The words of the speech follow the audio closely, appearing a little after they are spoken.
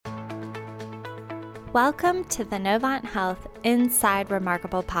Welcome to the Novant Health Inside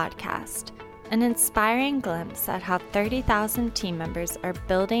Remarkable podcast, an inspiring glimpse at how 30,000 team members are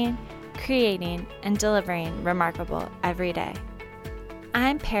building, creating, and delivering remarkable every day.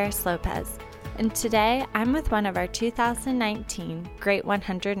 I'm Paris Lopez, and today I'm with one of our 2019 Great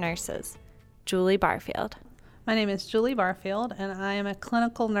 100 nurses, Julie Barfield. My name is Julie Barfield, and I am a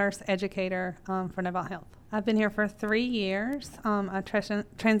clinical nurse educator for Novant Health. I've been here for 3 years. I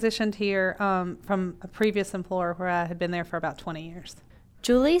transitioned here from a previous employer where I had been there for about 20 years.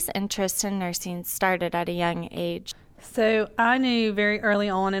 Julie's interest in nursing started at a young age. So I knew very early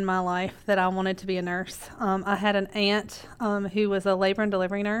on in my life that I wanted to be a nurse. I had an aunt who was a labor and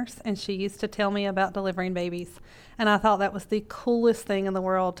delivery nurse, and she used to tell me about delivering babies. And I thought that was the coolest thing in the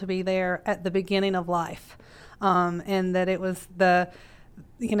world to be there at the beginning of life, and that it was the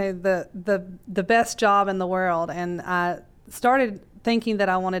best job in the world. And I started thinking that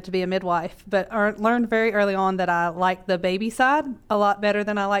I wanted to be a midwife, but learned very early on that I liked the baby side a lot better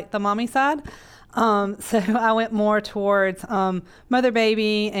than I liked the mommy side. So I went more towards mother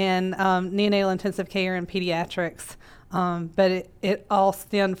baby and neonatal intensive care and pediatrics. But it all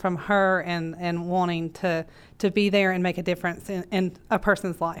stemmed from her and wanting to be there and make a difference in a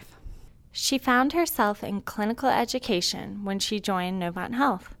person's life. She found herself in clinical education when she joined Novant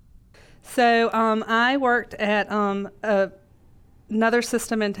Health. So I worked at another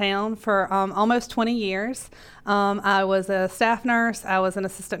system in town for almost 20 years. I was a staff nurse, I was an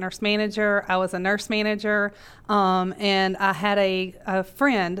assistant nurse manager, I was a nurse manager, and I had a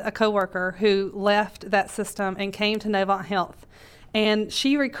friend, a coworker, who left that system and came to Novant Health. And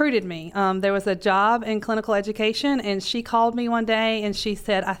she recruited me. There was a job in clinical education, and she called me one day and she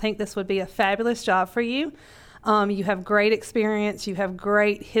said, "I think this would be a fabulous job for you. You have great experience, you have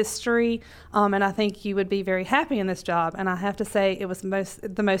great history, and I think you would be very happy in this job." And I have to say, it was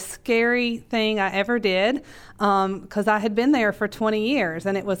the most scary thing I ever did, because I had been there for 20 years,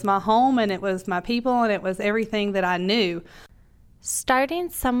 and it was my home, and it was my people, and it was everything that I knew. Starting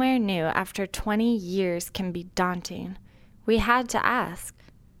somewhere new after 20 years can be daunting. We had to ask,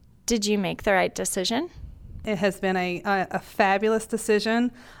 did you make the right decision? It has been a fabulous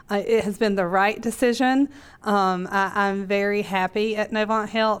decision. It has been the right decision. I'm very happy at Novant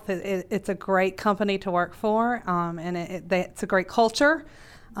Health. It's a great company to work for, and it's a great culture,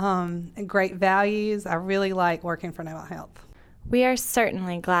 and great values. I really like working for Novant Health. We are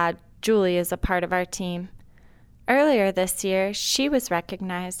certainly glad Julie is a part of our team. Earlier this year, she was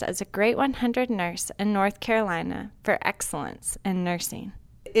recognized as a Great 100 nurse in North Carolina for excellence in nursing.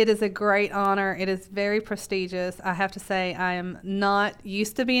 It is a great honor. It is very prestigious. I have to say, I am not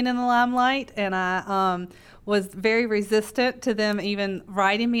used to being in the limelight, and I was very resistant to them even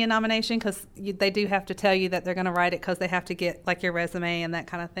writing me a nomination, because they do have to tell you that they're going to write it, because they have to get like your resume and that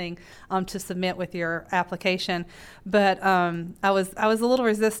kind of thing to submit with your application. But I was a little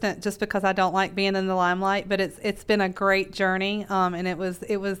resistant just because I don't like being in the limelight. But it's been a great journey, and it was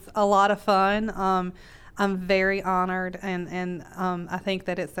a lot of fun. I'm very honored, and I think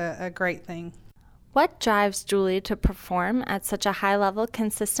that it's a great thing. What drives Julie to perform at such a high level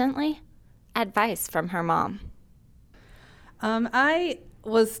consistently? Advice from her mom. I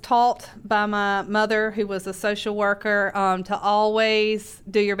was taught by my mother, who was a social worker, to always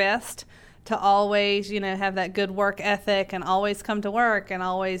do your best, to always, have that good work ethic, and always come to work, and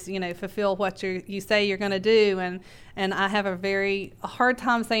always, fulfill what you say you're going to do. And I have a very hard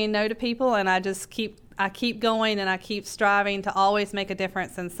time saying no to people, and I keep going, and I keep striving to always make a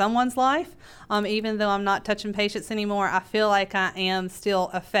difference in someone's life. Even though I'm not touching patients anymore, I feel like I am still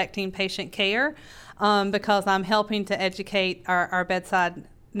affecting patient care, because I'm helping to educate our bedside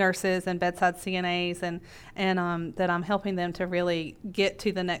nurses and bedside CNAs, and that I'm helping them to really get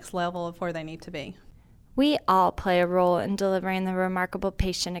to the next level of where they need to be. We all play a role in delivering the remarkable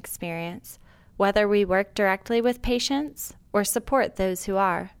patient experience, whether we work directly with patients or support those who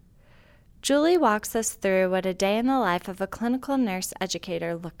are. Julie walks us through what a day in the life of a clinical nurse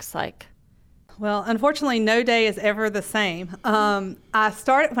educator looks like. Well, unfortunately, no day is ever the same. When I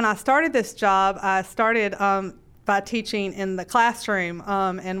started this job, I started by teaching in the classroom,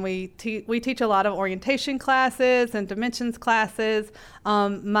 and we teach a lot of orientation classes and dimensions classes.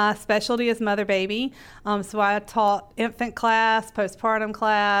 My specialty is mother baby, so I taught infant class, postpartum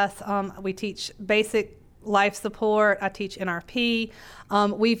class. We teach basic life support. I teach NRP.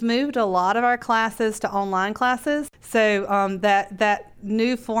 We've moved a lot of our classes to online classes, so that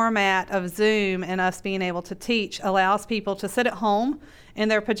new format of Zoom and us being able to teach allows people to sit at home in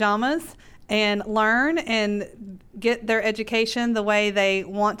their pajamas and learn and get their education the way they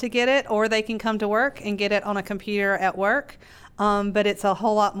want to get it, or they can come to work and get it on a computer at work. but it's a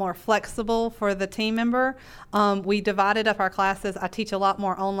whole lot more flexible for the team member. We divided up our classes. I teach a lot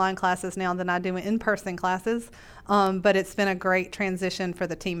more online classes now than I do in-person classes, but it's been a great transition for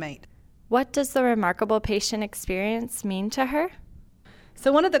the teammate. What does the Remarkable Patient Experience mean to her?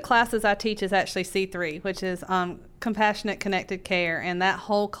 So one of the classes I teach is actually C3, which is Compassionate Connected Care, and that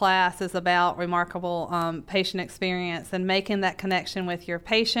whole class is about remarkable patient experience and making that connection with your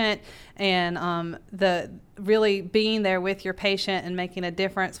patient and the really being there with your patient and making a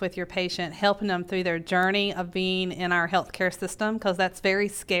difference with your patient, helping them through their journey of being in our healthcare system, because that's very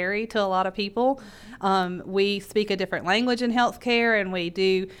scary to a lot of people. We speak a different language in healthcare, and we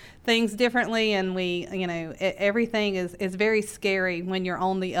do things differently, and everything is very scary when you're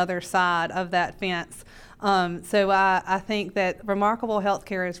on the other side of that fence. So I think that remarkable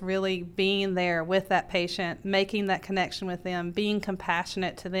healthcare is really being there with that patient, making that connection with them, being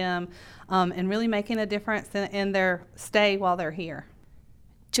compassionate to them, and really making a difference in their stay while they're here.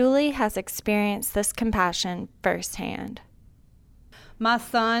 Julie has experienced this compassion firsthand. My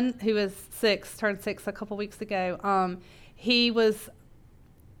son, who is 6, turned 6 a couple weeks ago, he was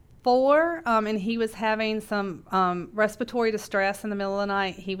 4, and he was having some respiratory distress in the middle of the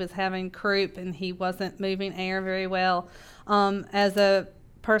night. He was having croup, and he wasn't moving air very well. As a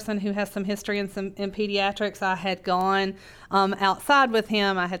person who has some history in pediatrics, I had gone outside with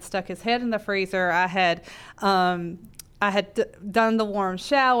him. I had stuck his head in the freezer. I had done the warm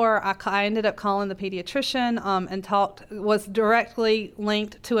shower. I ended up calling the pediatrician and was directly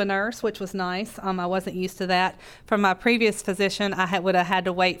linked to a nurse, which was nice. I wasn't used to that. From my previous physician, I would have had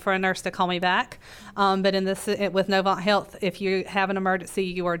to wait for a nurse to call me back. But with Novant Health, if you have an emergency,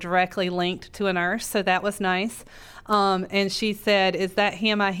 you are directly linked to a nurse, so that was nice. And she said, "Is that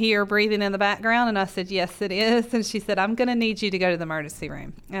him I hear breathing in the background?" And I said, "Yes, it is." And she said, "I'm going to need you to go to the emergency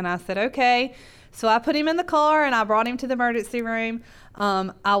room." And I said, "Okay." So I put him in the car and I brought him to the emergency room.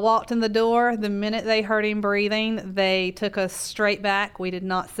 I walked in the door. The minute they heard him breathing, they took us straight back. We did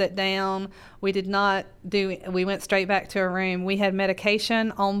not sit down. We went straight back to a room. We had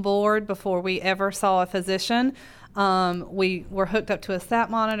medication on board before we ever saw a physician. We were hooked up to a SAT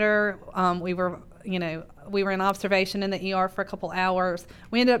monitor. We were in observation in the ER for a couple hours.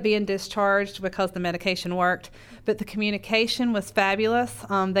 We ended up being discharged because the medication worked, but the communication was fabulous.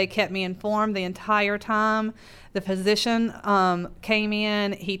 They kept me informed the entire time. The physician came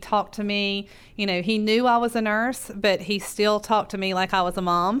in. He talked to me. He knew I was a nurse, but he still talked to me like I was a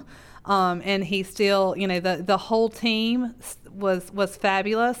mom. And he still, the whole team was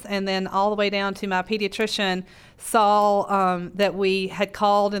fabulous. And then all the way down to my pediatrician saw that we had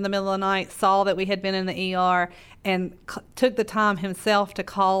called in the middle of the night, saw that we had been in the ER, and took the time himself to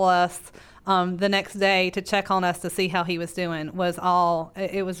call us the next day to check on us to see how he was doing.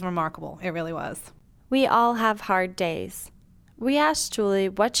 It was remarkable. It really was. We all have hard days. We asked Julie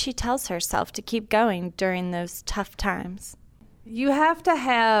what she tells herself to keep going during those tough times. You have to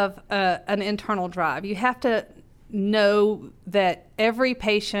have an internal drive. You have to know that every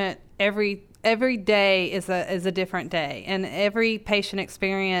patient, every day is a different day, and every patient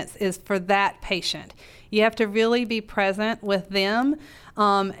experience is for that patient. You have to really be present with them.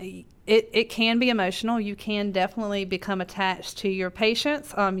 It can be emotional. You can definitely become attached to your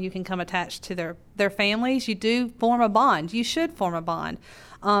patients. You can become attached to their families. You do form a bond. You should form a bond.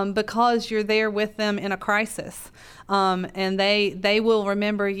 Because you're there with them in a crisis. And they will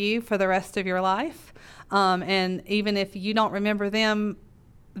remember you for the rest of your life. And even if you don't remember them,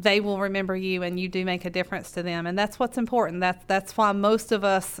 they will remember you, and you do make a difference to them. And that's what's important. That's why most of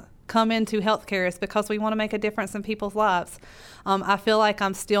us come into healthcare, is because we want to make a difference in people's lives. I feel like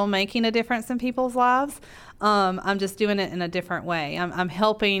I'm still making a difference in people's lives. I'm just doing it in a different way. I'm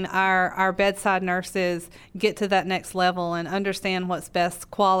helping our bedside nurses get to that next level and understand what's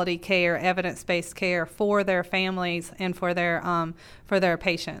best quality care, evidence-based care for their families and for their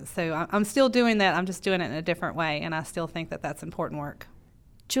patients. So I'm still doing that. I'm just doing it in a different way, and I still think that that's important work.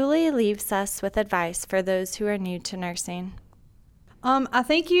 Julie leaves us with advice for those who are new to nursing. I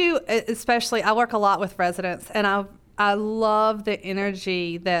think I work a lot with residents, and I love the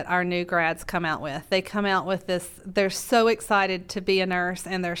energy that our new grads come out with. They come out with this, they're so excited to be a nurse,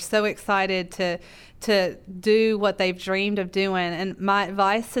 and they're so excited to do what they've dreamed of doing. And my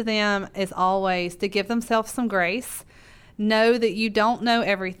advice to them is always to give themselves some grace. Know that you don't know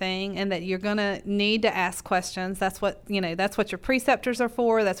everything, and that you're going to need to ask questions. That's what your preceptors are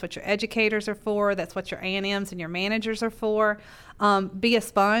for. That's what your educators are for. That's what your A&Ms and your managers are for. Be a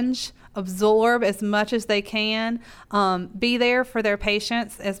sponge. absorb as much as they can, be there for their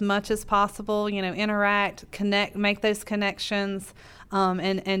patients as much as possible, interact, connect, make those connections,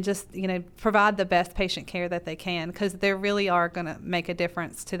 and just, provide the best patient care that they can, because they really are going to make a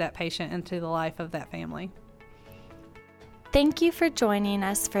difference to that patient and to the life of that family. Thank you for joining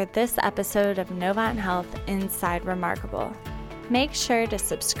us for this episode of Novant Health Inside Remarkable. Make sure to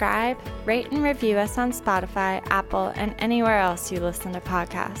subscribe, rate and review us on Spotify, Apple, and anywhere else you listen to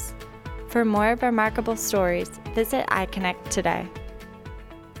podcasts. For more remarkable stories, visit iConnect today.